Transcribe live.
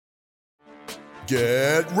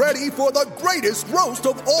Get ready for the greatest roast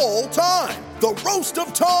of all time, the Roast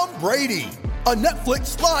of Tom Brady, a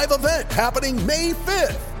Netflix live event happening May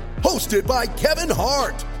 5th. Hosted by Kevin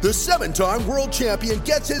Hart, the 7-time world champion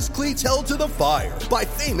gets his cleats held to the fire by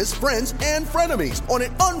famous friends and frenemies on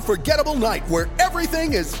an unforgettable night where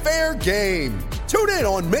everything is fair game. Tune in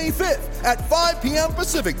on May 5th at 5 p.m.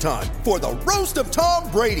 Pacific time for the Roast of Tom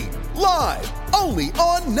Brady, live only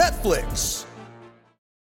on Netflix.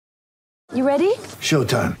 You ready?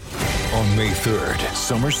 Showtime. On May 3rd,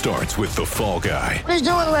 summer starts with The Fall Guy. Let's do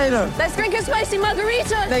it later. Let's drink a spicy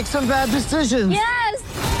margarita. Make some bad decisions. Yes!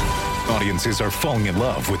 Audiences are falling in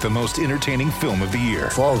love with the most entertaining film of the year.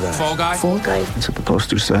 Fall Guy. Fall Guy? Fall guy. That's what the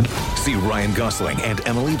poster said. See Ryan Gosling and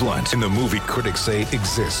Emily Blunt in the movie critics say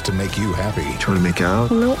exists to make you happy. Trying to make it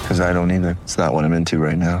out? Nope. Because I don't either. It's not what I'm into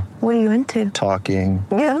right now. What are you into? Talking.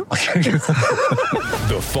 Yeah.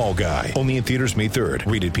 The Fall Guy. Only in theaters May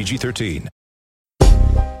 3rd. Rated PG-13.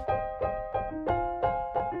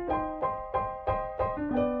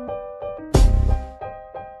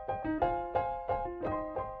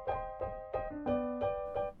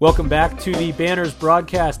 Welcome back to the Banners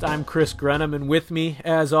broadcast. I'm Chris Grenham, and with me,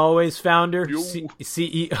 as always, founder,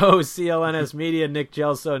 CEO, CLNS Media, Nick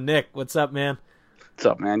Gelso. Nick, what's up, man? What's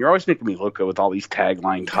up, man? You're always making me look good with all these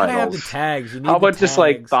tagline titles. Have the tags. You need How about the just tags.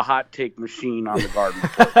 like the hot take machine on the garden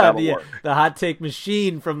report? That'll work. The hot take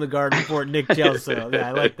machine from the Garden Report, Nick Gelso. Yeah,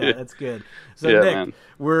 I like that. That's good. So, Yeah, Nick, man.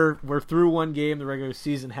 we're through one game. The regular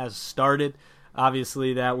season has started.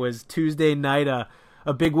 Obviously, that was Tuesday night.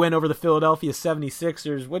 A big win over the Philadelphia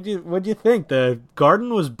 76ers. What'd you think? The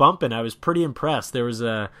Garden was bumping. I was pretty impressed. There was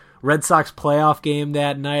a Red Sox playoff game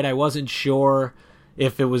that night. I wasn't sure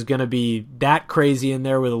if it was going to be that crazy in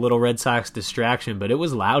there with a little Red Sox distraction, but it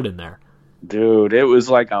was loud in there. Dude, it was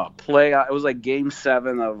like a play. It was like Game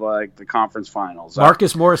 7 of like the conference finals.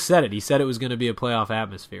 Marcus Morris said it. He said it was going to be a playoff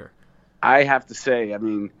atmosphere. I have to say, I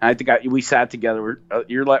mean, I think we sat together.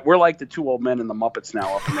 We're like the two old men in the Muppets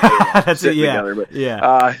now up in the air. That's it, yeah. Together. But,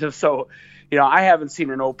 yeah. So, I haven't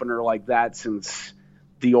seen an opener like that since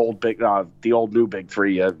the old new big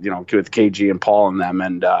three. With KG and Paul and them.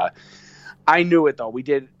 And I knew it though. We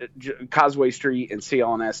did Causeway Street and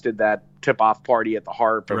CLNS did that tip-off party at the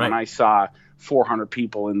Harp, and when I saw 400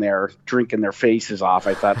 people in there drinking their faces off,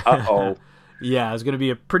 I thought, uh-oh. Yeah, it was going to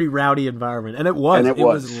be a pretty rowdy environment. And it was. And it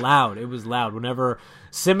was loud. It was loud. Whenever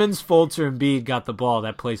Simmons, Fultz, and Embiid got the ball,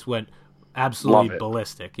 that place went absolutely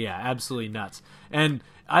ballistic. Yeah, absolutely nuts. And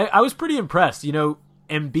I was pretty impressed.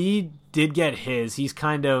 Embiid did get his. That's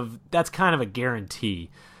kind of a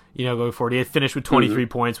guarantee, going forward. He had finished with 23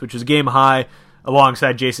 points, which was a game high,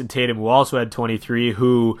 alongside Jason Tatum, who also had 23,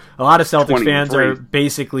 who a lot of Celtics fans are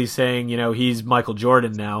basically saying, he's Michael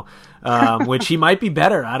Jordan now, which he might be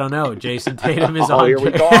better. I don't know. Jason Tatum is on. Here we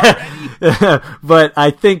go. But I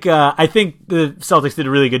think the Celtics did a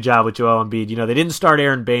really good job with Joel Embiid. They didn't start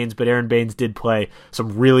Aaron Baines, but Aaron Baines did play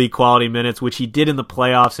some really quality minutes, which he did in the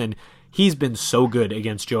playoffs, and he's been so good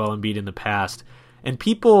against Joel Embiid in the past. And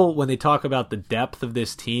people, when they talk about the depth of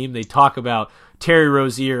this team, they talk about Terry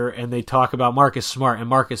Rozier and they talk about Marcus Smart and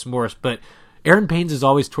Marcus Morris, but Aaron Baines is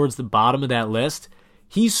always towards the bottom of that list.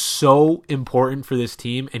 He's so important for this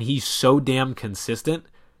team, and he's so damn consistent.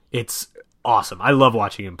 It's awesome. I love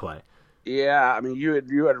watching him play. Yeah, I mean, you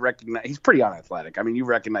had recognized he's pretty unathletic. I mean, you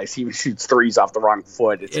recognize he even shoots threes off the wrong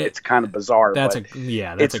foot. It's kind of bizarre. That's a crazy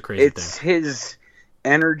thing. It's his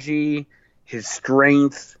energy, his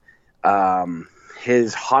strength,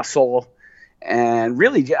 his hustle, and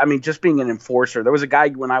really, I mean, just being an enforcer. There was a guy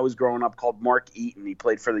when I was growing up called Mark Eaton. He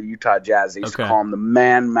played for the Utah Jazz. They used to call him the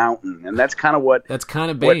Man Mountain, and that's kind of what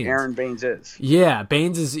Baines. What Aaron Baines is. Yeah,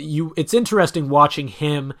 Baines is It's interesting watching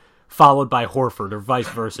him followed by Horford or vice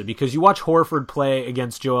versa, because you watch Horford play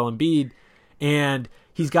against Joel Embiid, and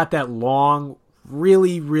he's got that long,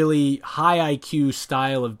 really, really high IQ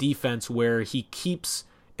style of defense where he keeps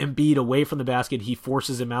Embiid away from the basket. He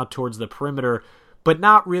forces him out towards the perimeter, but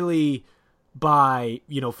not really by,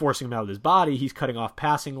 forcing him out with his body. He's cutting off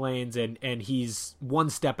passing lanes, and he's one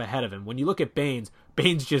step ahead of him. When you look at Baines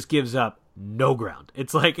just gives up no ground.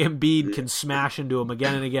 It's like Embiid can smash into him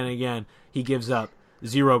again and again and again. He gives up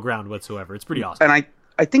zero ground whatsoever. It's pretty awesome. And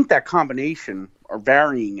I think that combination, or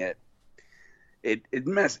varying it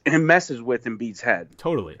messes with Embiid's head.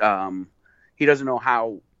 Totally. He doesn't know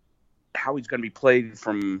how he's going to be played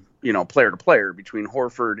from, player to player between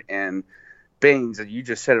Horford and Baines. And you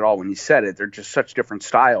just said it all when you said it. They're just such different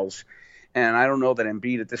styles. And I don't know that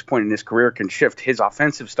Embiid at this point in his career can shift his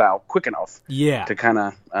offensive style quick enough to kind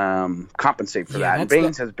of compensate for that. And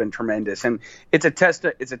Baines has been tremendous. And it's a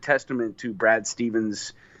testament to Brad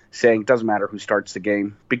Stevens' saying it doesn't matter who starts the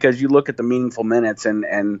game, because you look at the meaningful minutes,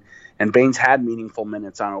 and Baines had meaningful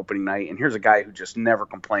minutes on opening night, and here's a guy who just never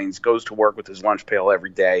complains, goes to work with his lunch pail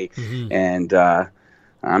every day, and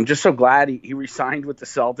I'm just so glad he re-signed with the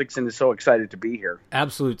Celtics and is so excited to be here.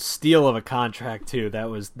 Absolute steal of a contract, too.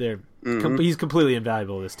 That was there. He's completely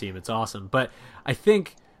invaluable to this team. It's awesome. But I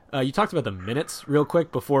think you talked about the minutes real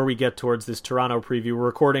quick before we get towards this Toronto preview. We're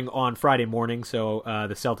recording on Friday morning, so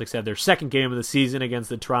the Celtics have their second game of the season against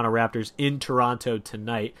the Toronto Raptors in Toronto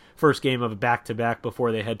tonight. First game of a back-to-back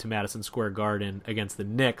before they head to Madison Square Garden against the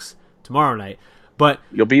Knicks tomorrow night. But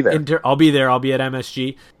you'll be there. I'll be there. I'll be at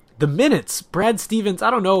MSG. The minutes, Brad Stevens,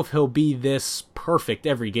 I don't know if he'll be this perfect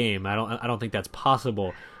every game. I don't think that's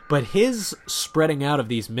possible. But his spreading out of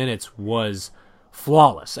these minutes was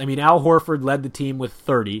flawless. I mean, Al Horford led the team with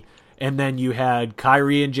 30, and then you had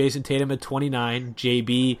Kyrie and Jason Tatum at 29,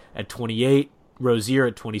 JB at 28, Rozier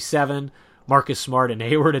at 27, Marcus Smart and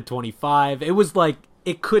Hayward at 25. It was like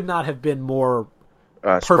it could not have been more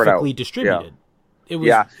perfectly distributed.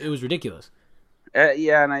 Yeah. It was ridiculous.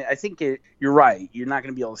 And I think you're right. You're not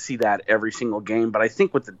going to be able to see that every single game, but I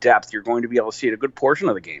think with the depth, you're going to be able to see it a good portion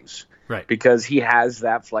of the games. Right. Because he has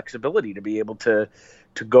that flexibility to be able to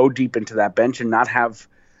go deep into that bench and not have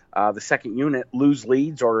the second unit lose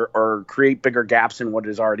leads or create bigger gaps in what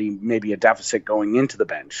is already maybe a deficit going into the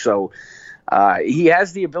bench. So he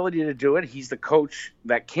has the ability to do it. He's the coach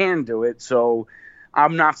that can do it. So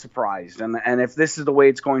I'm not surprised. And if this is the way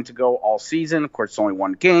it's going to go all season, of course, it's only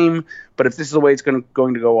one game, but if this is the way it's going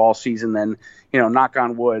to go all season, then, knock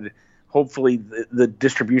on wood, hopefully the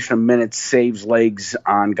distribution of minutes saves legs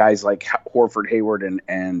on guys like Horford, Hayward,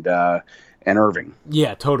 and Irving.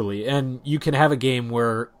 Yeah, totally. And you can have a game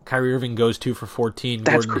where Kyrie Irving goes 2 for 14,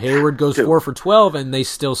 Gordon Hayward goes 4 for 12, and they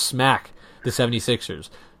still smack the 76ers.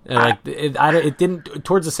 It didn't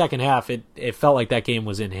towards the second half. It felt like that game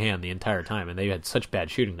was in hand the entire time, and they had such bad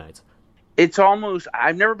shooting nights. It's almost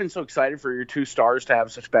I've never been so excited for your two stars to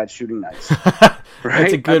have such bad shooting nights. Right?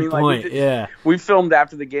 That's a good point. We filmed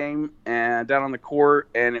after the game and down on the court,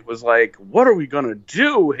 and it was like, what are we gonna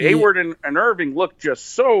do? Hayward and Irving looked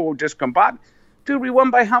just so discombobulated. Dude, we won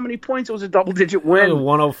by how many points? It was a double-digit win.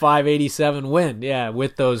 105-87 win, yeah,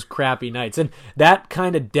 with those crappy nights. And that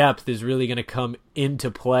kind of depth is really going to come into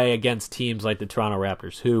play against teams like the Toronto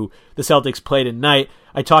Raptors, who the Celtics played tonight.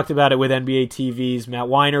 I talked about it with NBA TV's Matt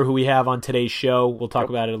Weiner, who we have on today's show. We'll talk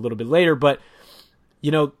about it a little bit later. But,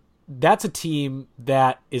 that's a team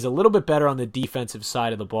that is a little bit better on the defensive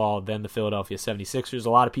side of the ball than the Philadelphia 76ers. A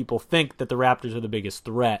lot of people think that the Raptors are the biggest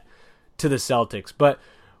threat to the Celtics. But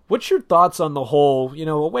what's your thoughts on the whole,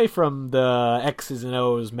 away from the X's and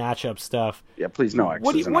O's matchup stuff? Yeah, please no X's and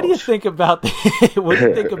O's. What do you think about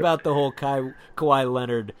the whole Kawhi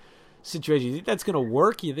Leonard situation? You think that's going to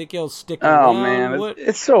work? You think he'll stick around? Oh, man,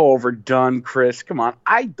 it's so overdone, Chris. Come on.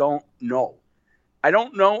 I don't know. I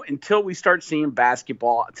don't know until we start seeing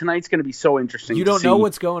basketball. Tonight's going to be so interesting. You don't know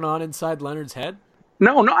what's going on inside Leonard's head?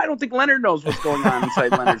 No, I don't think Leonard knows what's going on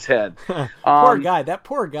inside Leonard's head. Poor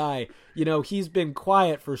guy. He's been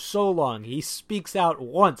quiet for so long. He speaks out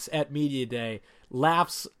once at Media Day,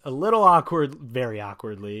 laughs a little very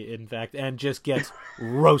awkwardly, in fact, and just gets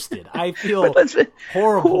roasted. I feel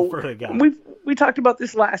horrible for the guy. We talked about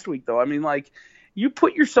this last week, though. I mean, you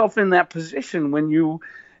put yourself in that position when you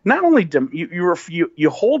not only you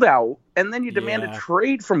hold out and then you demand a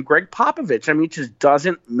trade from Greg Popovich. I mean, it just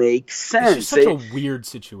doesn't make sense. It's just such a weird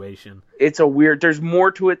situation. There's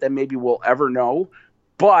more to it than maybe we'll ever know,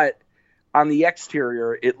 but on the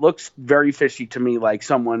exterior, it looks very fishy to me, like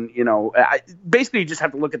someone, basically you just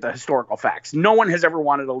have to look at the historical facts. No one has ever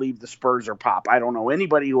wanted to leave the Spurs or Pop. I don't know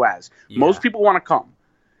anybody who has. Yeah. Most people want to come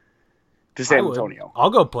to San Antonio. I'll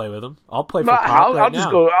go play with them. I'll play for Pop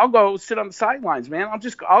I'll go sit on the sidelines, man.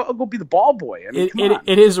 I'll go be the ball boy. I mean,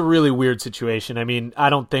 it is a really weird situation. I mean, I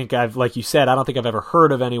don't think I've ever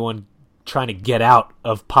heard of anyone trying to get out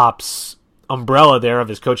of Pop's umbrella there, of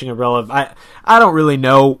his coaching umbrella. I don't really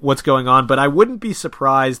know what's going on, but I wouldn't be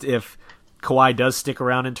surprised if Kawhi does stick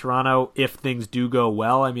around in Toronto if things do go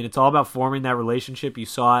well. I mean, it's all about forming that relationship. You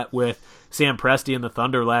saw it with Sam Presti and the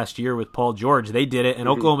Thunder last year with Paul George. They did it, and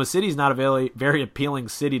Oklahoma City's not a very, very appealing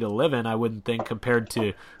city to live in, I wouldn't think, compared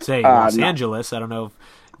to, say, Los Angeles. I don't know.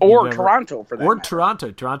 Toronto, for that matter.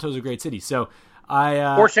 Toronto. Toronto's a great city. So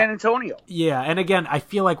or San Antonio. Yeah, and again, I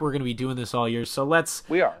feel like we're going to be doing this all year. So let's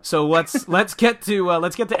get to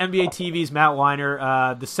NBA TV's Matt Weiner.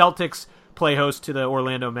 The Celtics play host to the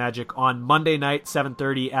Orlando Magic on Monday night,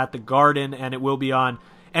 7:30 at the Garden, and it will be on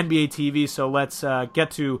NBA TV. So let's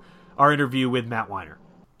get to our interview with Matt Weiner.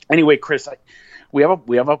 Anyway, Chris,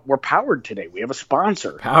 we're powered today. We have a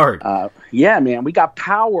sponsor. Powered. Yeah, man, we got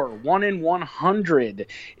Power 1 in 100.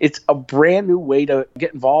 It's a brand new way to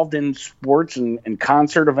get involved in sports and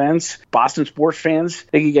concert events. Boston sports fans,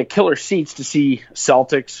 they can get killer seats to see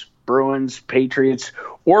Celtics, Bruins, Patriots,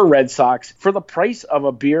 or Red Sox for the price of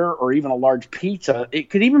a beer or even a large pizza.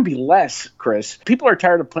 It could even be less, Chris. People are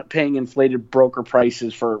tired of paying inflated broker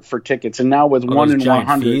prices for tickets, and now with 1 in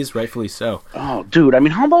 100 fees, rightfully so. Oh, dude, I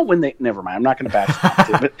mean, how about when they? Never mind, I'm not going to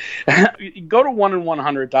backstop it. But go to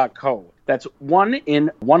 1in100.co. That's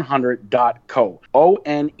 1in100.co.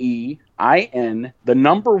 ONEIN, the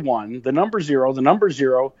number 1, the number 0, the number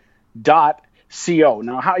 0 dot. CO.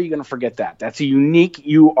 Now, how are you going to forget that? That's a unique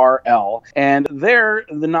URL. And there,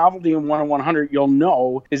 the novelty in 1 in 100, you'll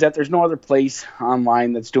know, is that there's no other place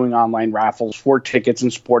online that's doing online raffles for tickets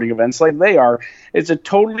and sporting events like they are. It's a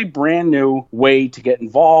totally brand new way to get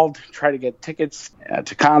involved, try to get tickets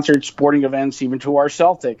to concerts, sporting events, even to our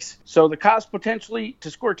Celtics. So the cost potentially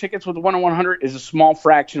to score tickets with 1 in 100 is a small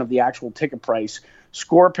fraction of the actual ticket price.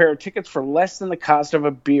 Score a pair of tickets for less than the cost of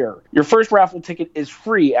a beer. Your first raffle ticket is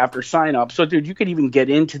free after sign up. So, dude, you could even get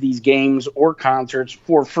into these games or concerts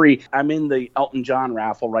for free. I'm in the Elton John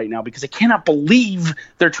raffle right now because I cannot believe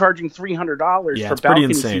they're charging $300 for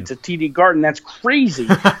balcony seats at TD Garden. That's crazy.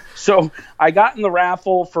 So I got in the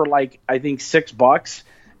raffle for I think $6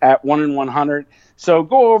 at 1 in 100. So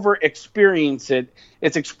go over, experience it.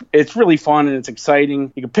 It's really fun and it's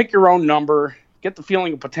exciting. You can pick your own number. Get the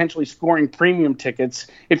feeling of potentially scoring premium tickets.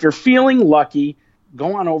 If you're feeling lucky,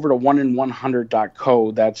 go on over to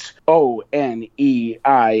 1in100.co. That's ONEIN,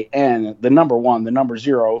 the number 1, the number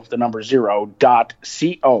 0, the number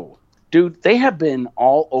 0.co. Dude, they have been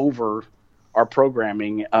all over our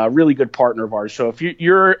programming, a really good partner of ours. So if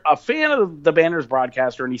you're a fan of the Banners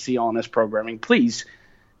broadcast or any CLNS programming, please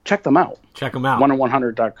check them out. Check them out.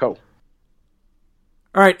 1in100.co.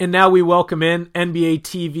 All right, and now we welcome in NBA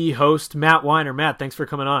TV host Matt Weiner. Matt, thanks for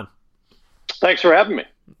coming on. Thanks for having me.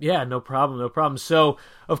 Yeah, no problem. So,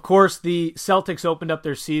 of course, the Celtics opened up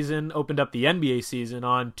the NBA season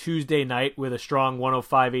on Tuesday night with a strong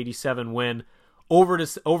 105-87 win over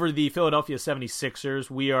the Philadelphia 76ers.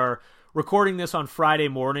 We are recording this on Friday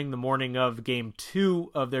morning, the morning of Game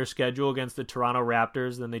 2 of their schedule against the Toronto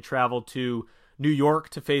Raptors. Then they travel to New York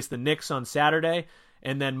to face the Knicks on Saturday.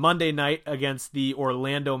 And then Monday night against the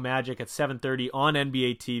Orlando Magic at 7:30 on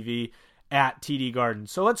NBA TV at TD Garden.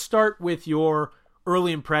 So let's start with your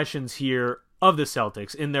early impressions here of the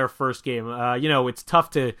Celtics in their first game. It's tough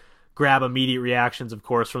to grab immediate reactions, of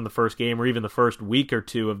course, from the first game or even the first week or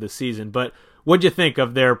two of the season. But what'd you think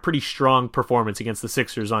of their pretty strong performance against the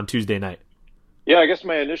Sixers on Tuesday night? Yeah, I guess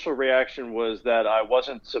my initial reaction was that I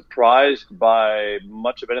wasn't surprised by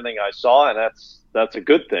much of anything I saw, and that's a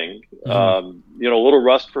good thing. Mm-hmm. A little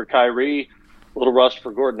rust for Kyrie, a little rust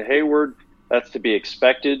for Gordon Hayward. That's to be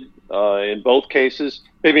expected in both cases.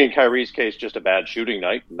 Maybe in Kyrie's case, just a bad shooting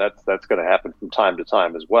night, and that's going to happen from time to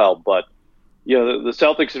time as well. But the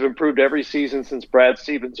Celtics have improved every season since Brad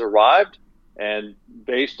Stevens arrived. And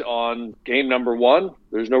based on game number 1,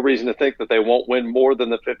 there's no reason to think that they won't win more than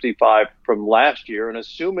the 55 from last year. And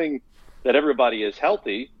assuming that everybody is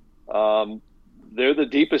healthy, they're the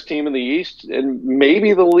deepest team in the East and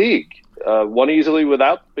maybe the league. Won easily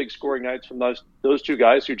without big scoring nights from those two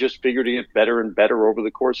guys who just figured to get better and better over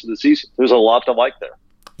the course of the season. There's a lot to like there.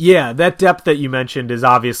 Yeah, that depth that you mentioned is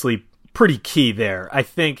obviously pretty key there. I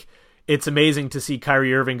think it's amazing to see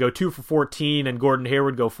Kyrie Irving go 2 for 14 and Gordon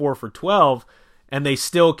Hayward go 4 for 12, and they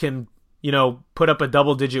still can, put up a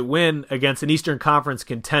double-digit win against an Eastern Conference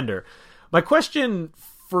contender. My question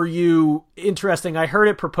for you, interesting, I heard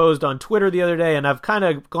it proposed on Twitter the other day, and I've kind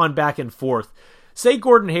of gone back and forth. Say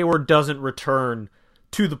Gordon Hayward doesn't return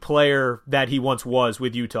to the player that he once was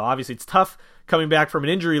with Utah. Obviously, it's tough coming back from an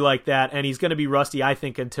injury like that, and he's going to be rusty, I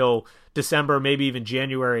think, until December, maybe even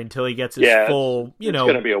January, until he gets his full, It's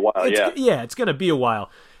going to be a while, it's going to be a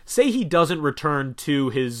while. Say he doesn't return to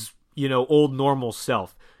his, old normal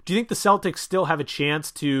self. Do you think the Celtics still have a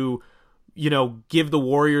chance to, give the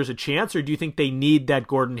Warriors a chance, or do you think they need that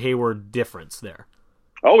Gordon Hayward difference there?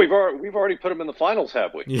 Oh, we've already put them in the finals,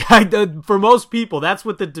 have we? Yeah, for most people, that's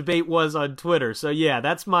what the debate was on Twitter. So yeah,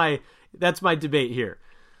 that's my debate here.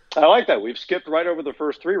 I like that. We've skipped right over the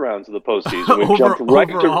first 3 rounds of the postseason. We've jumped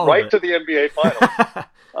right to the NBA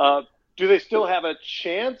Finals. Do they still have a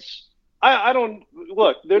chance? I don't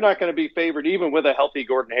look. They're not going to be favored, even with a healthy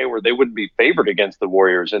Gordon Hayward. They wouldn't be favored against the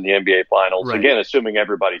Warriors in the NBA Finals. Right. Again, assuming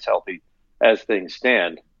everybody's healthy as things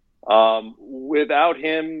stand. Without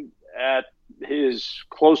him at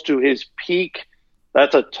close to his peak,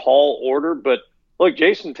 that's a tall order. But look,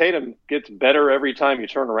 Jason Tatum gets better every time you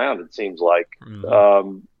turn around, it seems like.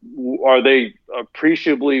 Are they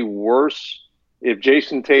appreciably worse if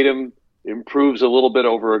Jason Tatum improves a little bit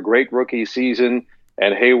over a great rookie season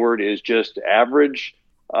and Hayward is just average?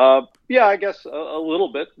 Yeah, I guess a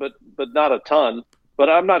little bit, but not a ton. But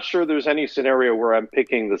I'm not sure there's any scenario where I'm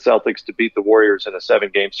picking the Celtics to beat the Warriors in a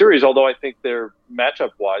 7-game series, although I think they're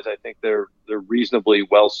matchup-wise, I think they're reasonably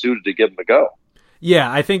well-suited to give them a go.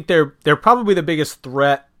 Yeah, I think they're probably the biggest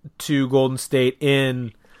threat to Golden State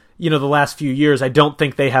in, the last few years. I don't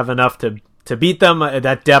think they have enough to beat them.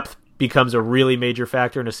 That depth becomes a really major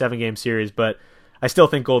factor in a 7-game series, but I still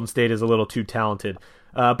think Golden State is a little too talented.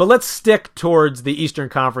 But let's stick towards the Eastern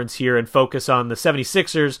Conference here and focus on the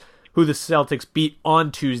 76ers, who the Celtics beat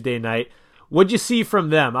on Tuesday night. What'd you see from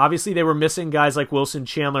them? Obviously, they were missing guys like Wilson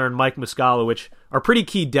Chandler and Mike Muscala, which are pretty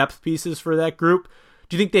key depth pieces for that group.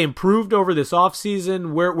 Do you think they improved over this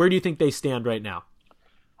offseason? Where do you think they stand right now?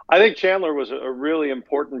 I think Chandler was a really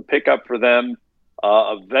important pickup for them,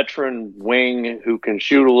 a veteran wing who can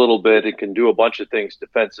shoot a little bit and can do a bunch of things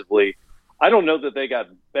defensively. I don't know that they got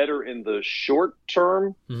better in the short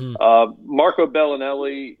term. Marco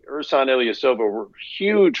Bellinelli, Ersan Ilyasova were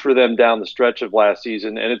huge for them down the stretch of last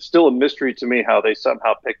season, and it's still a mystery to me how they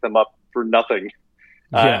somehow picked them up for nothing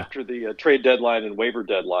after the trade deadline and waiver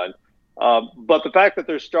deadline. But the fact that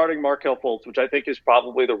they're starting Markelle Fultz, which I think is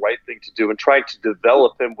probably the right thing to do, and trying to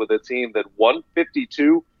develop him with a team that won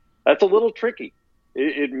 52, that's a little tricky.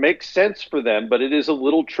 It makes sense for them, but it is a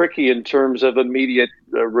little tricky in terms of immediate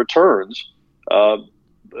returns.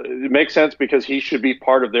 It makes sense because he should be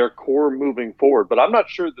part of their core moving forward. But I'm not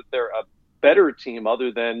sure that they're a better team other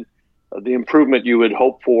than the improvement you would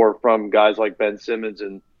hope for from guys like Ben Simmons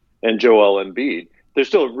and Joel Embiid. They're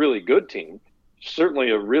still a really good team,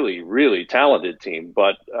 certainly a really, really talented team.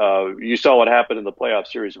 But you saw what happened in the playoff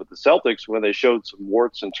series with the Celtics when they showed some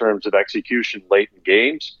warts in terms of execution late in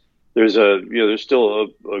games. There's still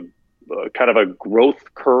a kind of a growth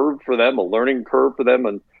curve for them, a learning curve for them,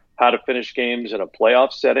 and how to finish games in a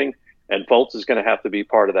playoff setting. And Fultz is going to have to be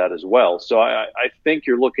part of that as well. So I think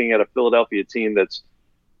you're looking at a Philadelphia team that's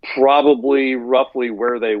probably roughly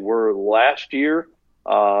where they were last year,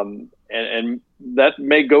 and that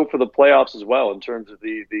may go for the playoffs as well in terms of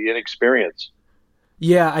the inexperience.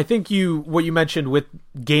 Yeah, I think what you mentioned with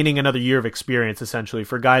gaining another year of experience, essentially,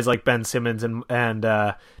 for guys like Ben Simmons and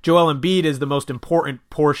Joel Embiid is the most important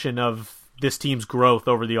portion of this team's growth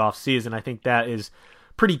over the offseason. I think that is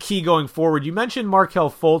pretty key going forward. You mentioned Markelle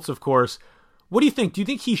Fultz, of course. What do you think? Do you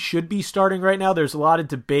think he should be starting right now? There's a lot of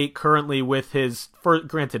debate currently with his first,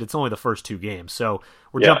 granted, it's only the first 2 games, so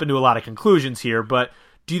we're jumping to a lot of conclusions here, but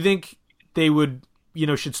do you think they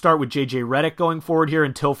should start with JJ Redick going forward here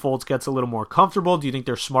until Fultz gets a little more comfortable? Do you think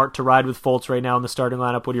they're smart to ride with Fultz right now in the starting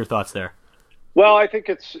lineup? What are your thoughts there? Well, I think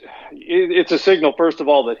it's a signal, first of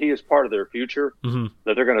all, that he is part of their future,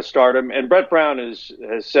 that they're going to start him. And Brett Brown has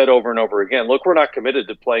said over and over again, look, we're not committed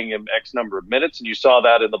to playing him X number of minutes. And you saw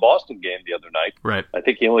that in the Boston game the other night. Right. I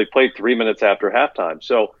think he only played 3 minutes after halftime.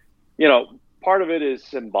 So, part of it is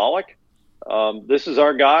symbolic. This is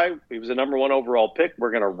our guy. He was a number 1 overall pick.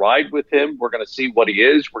 We're going to ride with him. We're going to see what he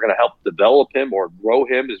is. We're going to help develop him or grow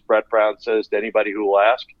him, as Brett Brown says to anybody who will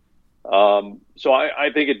ask. So I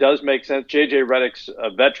think it does make sense. JJ Redick's a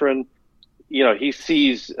veteran. He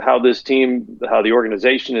sees how this team, how the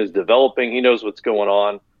organization is developing. He knows what's going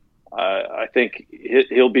on. I think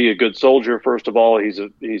he'll be a good soldier. First of all, he's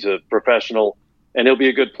a professional, and he'll be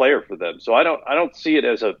a good player for them. So I don't see it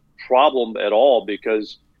as a problem at all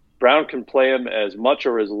because Brown can play him as much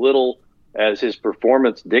or as little as his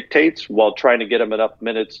performance dictates while trying to get him enough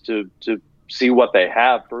minutes to see what they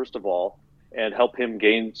have, first of all, and help him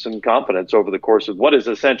gain some confidence over the course of what is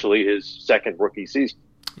essentially his second rookie season.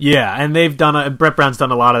 Yeah, and Brett Brown's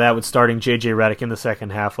done a lot of that with starting JJ Redick in the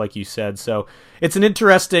second half, like you said. So it's an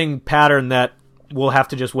interesting pattern that we'll have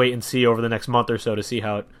to just wait and see over the next month or so to see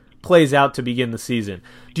how it plays out to begin the season.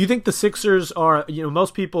 Do you think the Sixers are,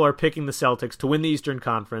 most people are picking the Celtics to win the Eastern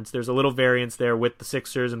Conference. There's a little variance there with the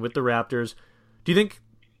Sixers and with the Raptors. Do you think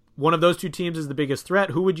one of those 2 teams is the biggest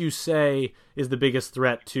threat? Who would you say is the biggest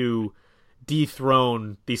threat to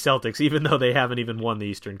dethrone the Celtics, even though they haven't even won the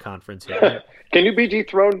Eastern Conference yet? Can you be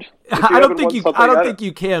dethroned? I don't think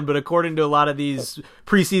you can, but according to a lot of these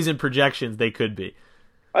preseason projections, they could be.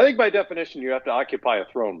 I think by definition, you have to occupy a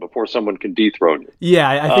throne before someone can dethrone you. Yeah,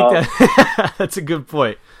 I think that's a good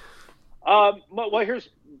point. Well, here's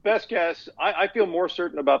best guess. I feel more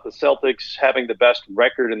certain about the Celtics having the best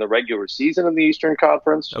record in the regular season in the Eastern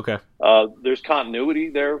Conference. Okay. There's continuity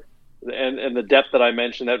there. and the depth that I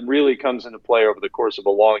mentioned, that really comes into play over the course of a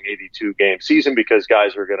long 82-game season because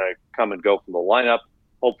guys are going to come and go from the lineup.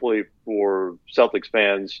 Hopefully for Celtics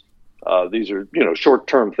fans, these are,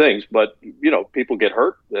 short-term things, but, people get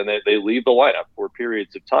hurt and they leave the lineup for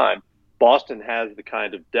periods of time. Boston has the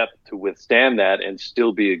kind of depth to withstand that and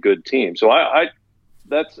still be a good team. So I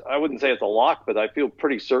wouldn't say it's a lock, but I feel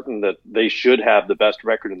pretty certain that they should have the best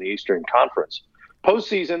record in the Eastern Conference.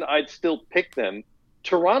 Postseason, I'd still pick them.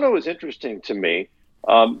 Toronto is interesting to me,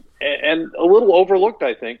 and a little overlooked,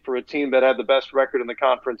 I think, for a team that had the best record in the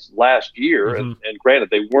conference last year. Mm-hmm. And granted,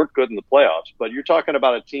 they weren't good in the playoffs, but you're talking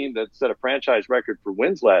about a team that set a franchise record for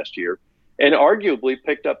wins last year and arguably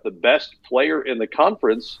picked up the best player in the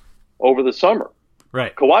conference over the summer.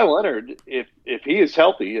 Right. Kawhi Leonard, if he is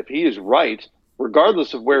healthy, if he is right,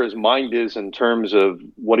 regardless of where his mind is in terms of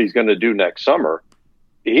what he's going to do next summer,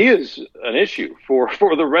 he is an issue for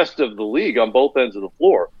the rest of the league on both ends of the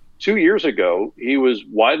floor. 2 years ago, he was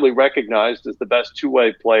widely recognized as the best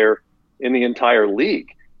two-way player in the entire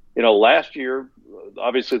league. Last year,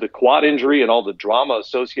 obviously the quad injury and all the drama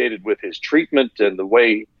associated with his treatment and the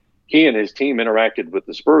way he and his team interacted with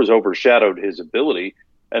the Spurs overshadowed his ability.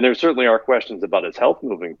 And there certainly are questions about his health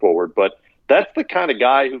moving forward, but that's the kind of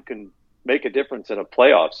guy who can make a difference in a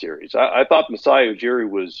playoff series. I thought Masai Ujiri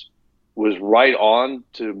was right on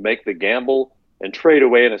to make the gamble and trade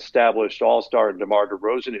away an established all-star DeMar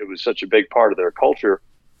DeRozan, who was such a big part of their culture,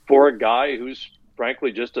 for a guy who's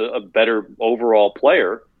frankly just a better overall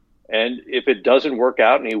player. And if it doesn't work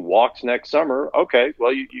out and he walks next summer, okay,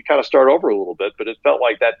 well, you kind of start over a little bit, but it felt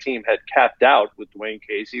like that team had capped out with Dwayne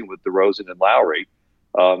Casey, with DeRozan and Lowry.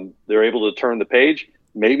 They're able to turn the page,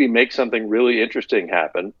 maybe make something really interesting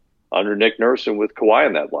happen under Nick Nurse and with Kawhi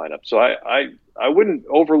in that lineup. So I wouldn't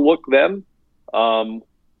overlook them.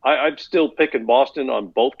 I'm still picking Boston on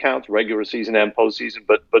both counts, regular season and postseason,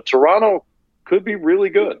 but Toronto could be really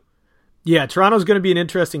good. Yeah, Toronto's going to be an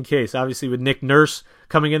interesting case. Obviously, with Nick Nurse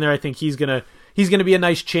coming in there, I think he's going to be a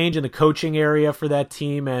nice change in the coaching area for that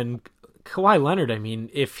team. And Kawhi Leonard, I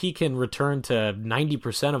mean, if he can return to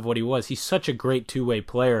 90% of what he was, he's such a great two-way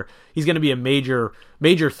player. He's going to be a major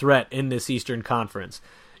threat in this Eastern Conference.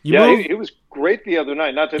 He was great the other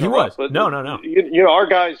night. Not to interrupt, but no. Our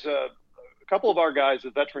guys, a couple of our guys,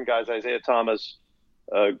 the veteran guys, Isaiah Thomas,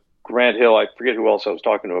 Grant Hill. I forget who else I was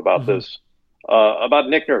talking to about this. About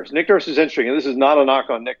Nick Nurse. Nick Nurse is interesting, and this is not a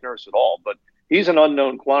knock on Nick Nurse at all, but he's an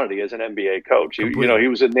unknown quantity as an NBA coach. He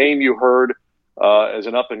was a name you heard as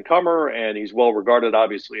an up-and-comer, and he's well-regarded,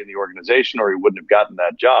 obviously, in the organization, or he wouldn't have gotten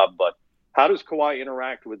that job. But how does Kawhi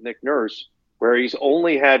interact with Nick Nurse, where he's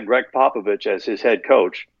only had Greg Popovich as his head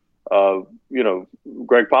coach?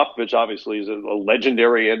 Greg Popovich obviously is a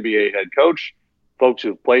legendary NBA head coach. Folks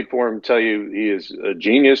who've played for him tell you he is a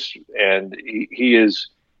genius, and he is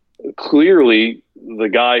clearly the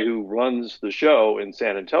guy who runs the show in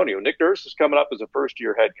San Antonio. Nick Nurse is coming up as a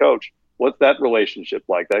first-year head coach. What's that relationship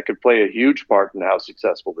like? That could play a huge part in how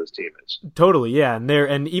successful this team is. Totally, yeah.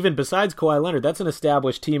 And even besides Kawhi Leonard, that's an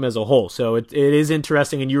established team as a whole. So it is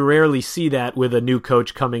interesting, and you rarely see that with a new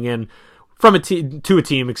coach coming in from a team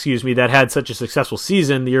that had such a successful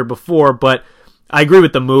season the year before. But I agree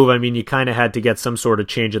with the move. I mean, you kind of had to get some sort of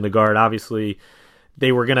change in the guard. Obviously,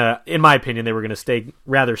 they were going to, in my opinion, stay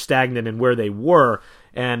rather stagnant in where they were,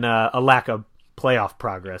 and a lack of playoff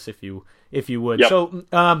progress, if you would. Yep. So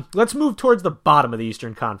let's move towards the bottom of the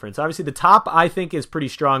Eastern Conference. Obviously, the top, I think, is pretty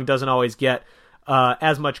strong, doesn't always get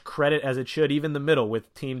as much credit as it should, even the middle,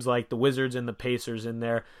 with teams like the Wizards and the Pacers in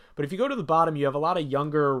there. But if you go to the bottom, you have a lot of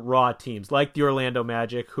younger, raw teams, like the Orlando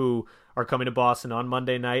Magic, who are coming to Boston on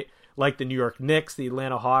Monday night, like the New York Knicks, the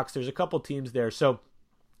Atlanta Hawks. There's a couple teams there. So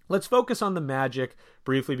let's focus on the Magic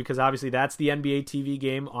briefly, because obviously that's the NBA TV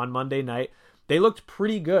game on Monday night. They looked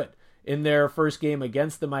pretty good in their first game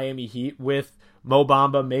against the Miami Heat, with Mo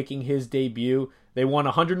Bamba making his debut. They won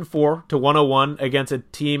 104-101 against a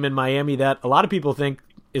team in Miami that a lot of people think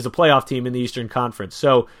is a playoff team in the Eastern Conference.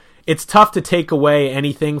 So it's tough to take away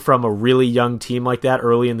anything from a really young team like that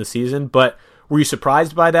early in the season. But were you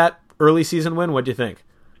surprised by that early season win? What do you think?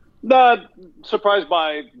 Not surprised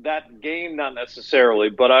by that game, not necessarily.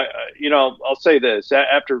 But I'll say this: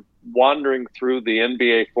 after wandering through the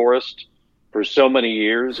NBA forest for so many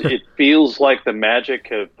years, it feels like the Magic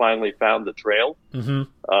have finally found the trail.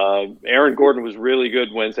 Mm-hmm. Aaron Gordon was really good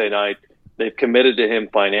Wednesday night. They've committed to him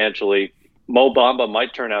financially. Mo Bamba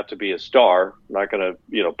might turn out to be a star. I'm not going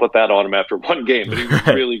to, put that on him after one game, but he was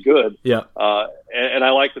really good. Yeah. And I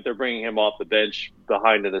like that they're bringing him off the bench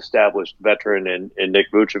behind an established veteran in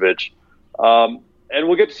Nick Vucevic. And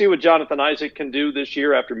we'll get to see what Jonathan Isaac can do this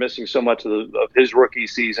year after missing so much of his rookie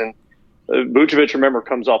season. Vucevic, remember,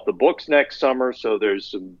 comes off the books next summer, so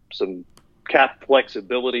there's some cap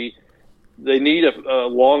flexibility. They need a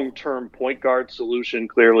long-term point guard solution,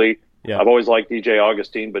 clearly. Yeah. I've always liked DJ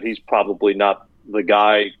Augustine, but he's probably not the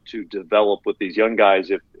guy to develop with these young guys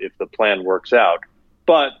if the plan works out.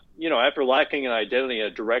 But, after lacking an identity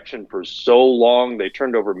and a direction for so long, they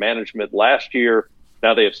turned over management last year.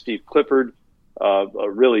 Now they have Steve Clifford, a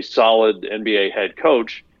really solid NBA head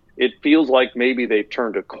coach. It feels like maybe they've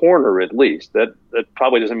turned a corner at least. That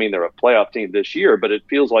probably doesn't mean they're a playoff team this year, but it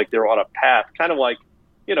feels like they're on a path, kind of like,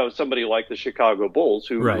 somebody like the Chicago Bulls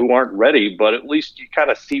who aren't ready, but at least you kind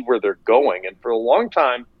of see where they're going. And for a long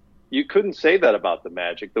time, you couldn't say that about the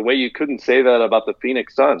Magic, the way you couldn't say that about the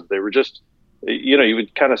Phoenix Suns. They were just, you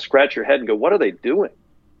would kind of scratch your head and go, what are they doing?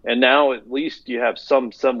 And now at least you have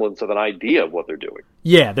some semblance of an idea of what they're doing.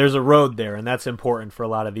 Yeah, there's a road there, and that's important for a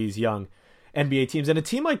lot of these young NBA teams. And a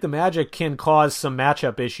team like the Magic can cause some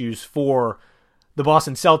matchup issues for the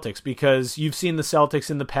Boston Celtics, because you've seen the Celtics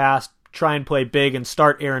in the past try and play big and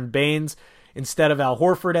start Aaron Baines instead of Al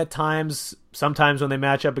Horford at times. Sometimes when they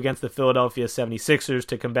match up against the Philadelphia 76ers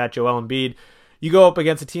to combat Joel Embiid, you go up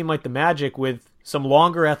against a team like the Magic with some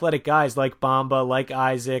longer athletic guys like Bamba, like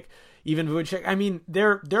Isaac, even Vucevic. I mean,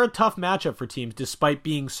 they're a tough matchup for teams despite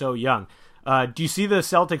being so young. Do you see the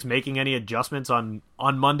Celtics making any adjustments on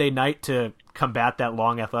Monday night to combat that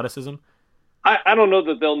long athleticism? I don't know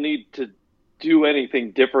that they'll need to do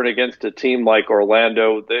anything different against a team like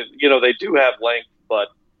Orlando. They do have length, but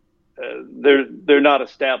they're not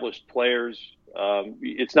established players.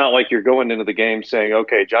 It's not like you're going into the game saying,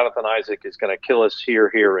 okay, Jonathan Isaac is going to kill us here,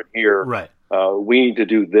 here, and here. Right. We need to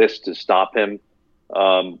do this to stop him.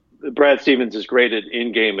 Brad Stevens is great at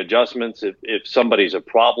in-game adjustments. If somebody's a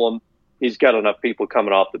problem, he's got enough people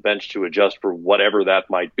coming off the bench to adjust for whatever that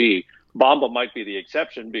might be. Bamba might be the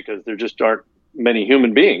exception because there just aren't many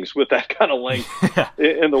human beings with that kind of length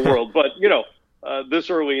in the world. But, this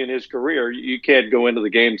early in his career, you can't go into the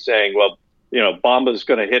game saying, well, Bamba's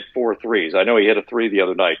going to hit 4 threes. I know he hit a 3 the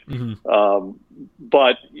other night. Mm-hmm.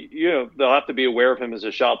 But, they'll have to be aware of him as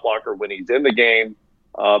a shot blocker when he's in the game.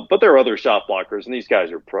 But there are other shot blockers, and these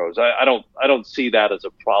guys are pros. I don't see that as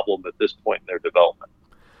a problem at this point in their development.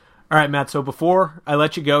 All right, Matt, so before I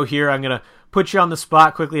let you go here, I'm going to put you on the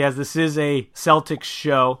spot quickly, as this is a Celtics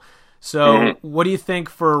show. So what do you think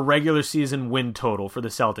for regular season win total for the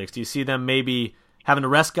Celtics? Do you see them maybe having to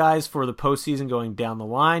rest guys for the postseason going down the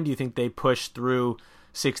line? Do you think they push through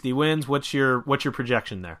 60 wins? What's your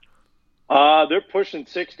projection there? They're pushing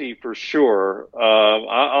 60 for sure.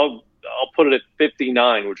 I'll put it at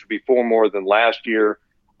 59, which would be 4 more than last year.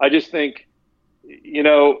 I just think,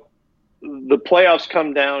 the playoffs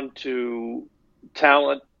come down to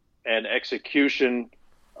talent and execution.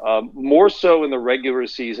 More so in the regular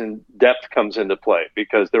season, depth comes into play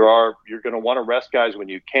because you're going to want to rest guys when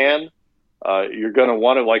you can. You're going to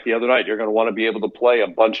want to, like the other night, you're going to want to be able to play a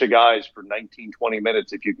bunch of guys for 19, 20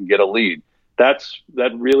 minutes if you can get a lead. That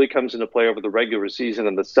really comes into play over the regular season,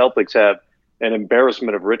 and the Celtics have an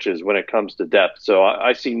embarrassment of riches when it comes to depth. So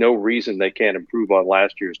I see no reason they can't improve on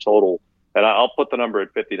last year's total, and I'll put the number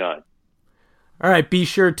at 59. All right, be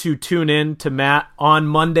sure to tune in to Matt on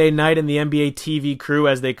Monday night and the NBA TV crew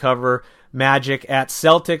as they cover Magic at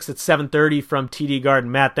Celtics at 7:30 from TD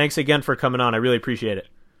Garden. Matt, thanks again for coming on. I really appreciate it.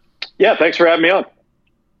 Yeah, thanks for having me on.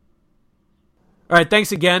 All right,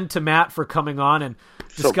 thanks again to Matt for coming on and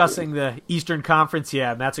discussing the Eastern Conference.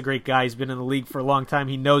 Yeah, Matt's a great guy. He's been in the league for a long time.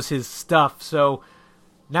 He knows his stuff. So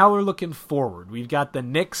now we're looking forward. We've got the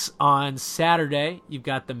Knicks on Saturday. You've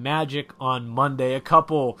got the Magic on Monday. A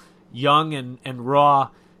couple young and raw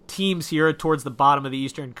teams here towards the bottom of the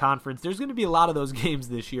Eastern Conference. There's going to be a lot of those games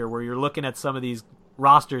this year where you're looking at some of these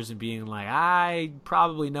rosters and being like, I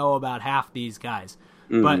probably know about half these guys.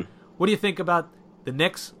 Mm-hmm. But what do you think about the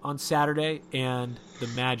Knicks on Saturday and the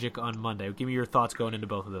Magic on Monday? Give me your thoughts going into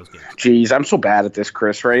both of those games. Jeez, I'm so bad at this,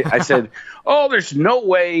 Chris, right? I said, there's no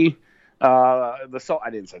way. I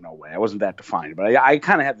didn't say no way. I wasn't that defined, but I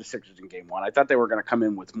kind of had the Sixers in game one. I thought they were going to come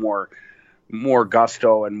in with more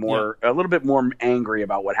gusto and a little bit more angry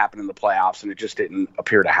about what happened in the playoffs, and it just didn't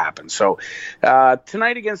appear to happen. So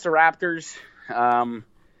tonight against the Raptors,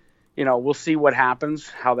 we'll see what happens,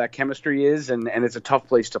 how that chemistry is, and it's a tough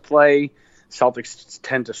place to play. Celtics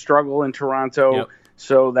tend to struggle in Toronto,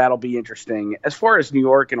 so that'll be interesting. As far as New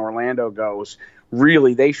York and Orlando goes,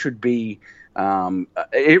 really they should be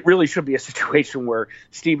it really should be a situation where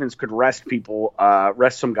Stevens could rest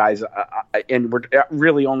some guys, and we're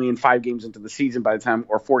really only in 5 games into the season by the time,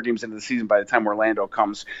 or 4 games into the season by the time Orlando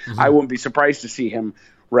comes. Mm-hmm. I wouldn't be surprised to see him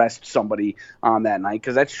rest somebody on that night,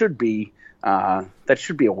 because that should be That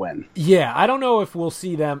should be a win. Yeah, I don't know if we'll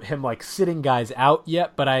see him like sitting guys out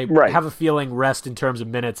yet, but I have a feeling rest in terms of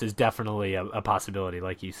minutes is definitely a possibility,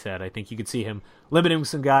 like you said. I think you could see him limiting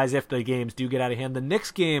some guys if the games do get out of hand. The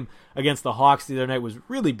Knicks game against the Hawks the other night was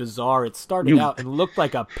really bizarre. It started out and looked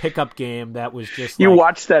like a pickup game that was just You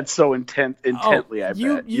watched that so intently, I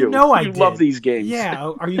bet. You know I did. You love these games.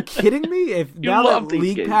 Yeah, are you kidding me? If now that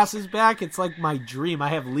League Pass is back, it's like my dream. I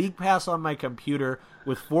have League Pass on my computer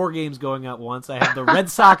with 4 games going at once. I have the Red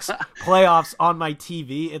Sox playoffs on my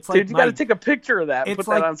TV. It's like, dude, you got to take a picture of that and put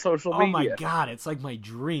that on social media. Oh my god, it's like my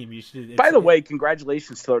dream. You should. By the way,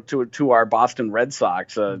 congratulations to our Boston Red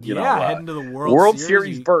Sox. Heading to the World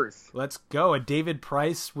Series berth. Let's go. A David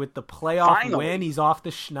Price with the playoff win. He's off the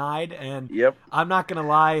schneid, and I'm not gonna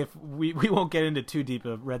lie. If we won't get into too deep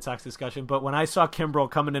of Red Sox discussion, but when I saw Kimbrel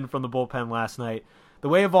coming in from the bullpen last night, the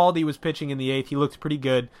way Eovaldi was pitching in the 8th, he looked pretty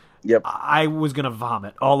good. Yep. I was going to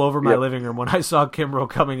vomit all over my living room when I saw Kimbrel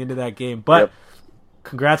coming into that game. But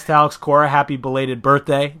congrats to Alex Cora. Happy belated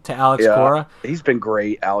birthday to Alex Cora. He's been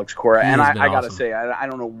great, Alex Cora. And I got to say, I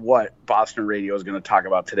don't know what Boston radio is going to talk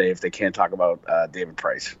about today if they can't talk about David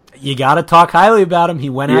Price. You got to talk highly about him. He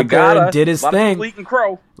went out there and did his thing. Bleating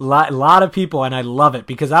crow. A lot of people, and I love it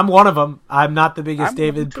because I'm one of them. I'm not the biggest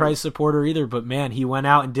David Price supporter either, but man, he went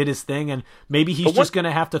out and did his thing, and maybe he's just going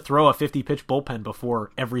to have to throw a 50-pitch bullpen before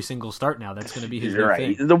every single start now. That's going to be his new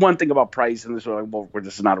thing. The one thing about Price, and this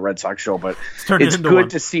is not a Red Sox show, but it's good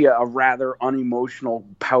to see a rather unemotional,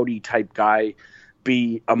 pouty type guy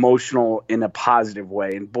be emotional in a positive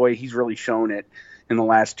way, and boy, he's really shown it in the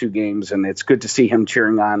last 2 games, and it's good to see him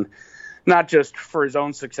cheering on not just for his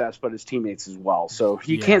own success, but his teammates as well. So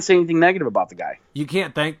you can't say anything negative about the guy. You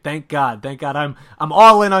can't. Thank God. I'm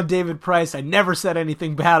all in on David Price. I never said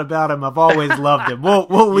anything bad about him. I've always loved him.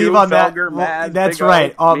 We'll leave on Felger, that. That's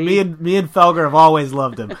right. Me and Felger have always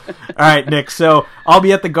loved him. All right, Nick. So I'll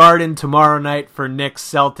be at the Garden tomorrow night for Knicks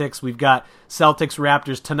Celtics. We've got Celtics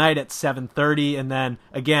Raptors tonight at 7:30, and then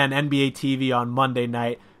again NBA TV on Monday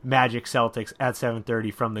night. Magic Celtics at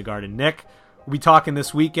 7:30 from the Garden. Nick, we'll be talking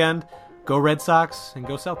this weekend. Go Red Sox and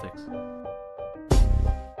go Celtics.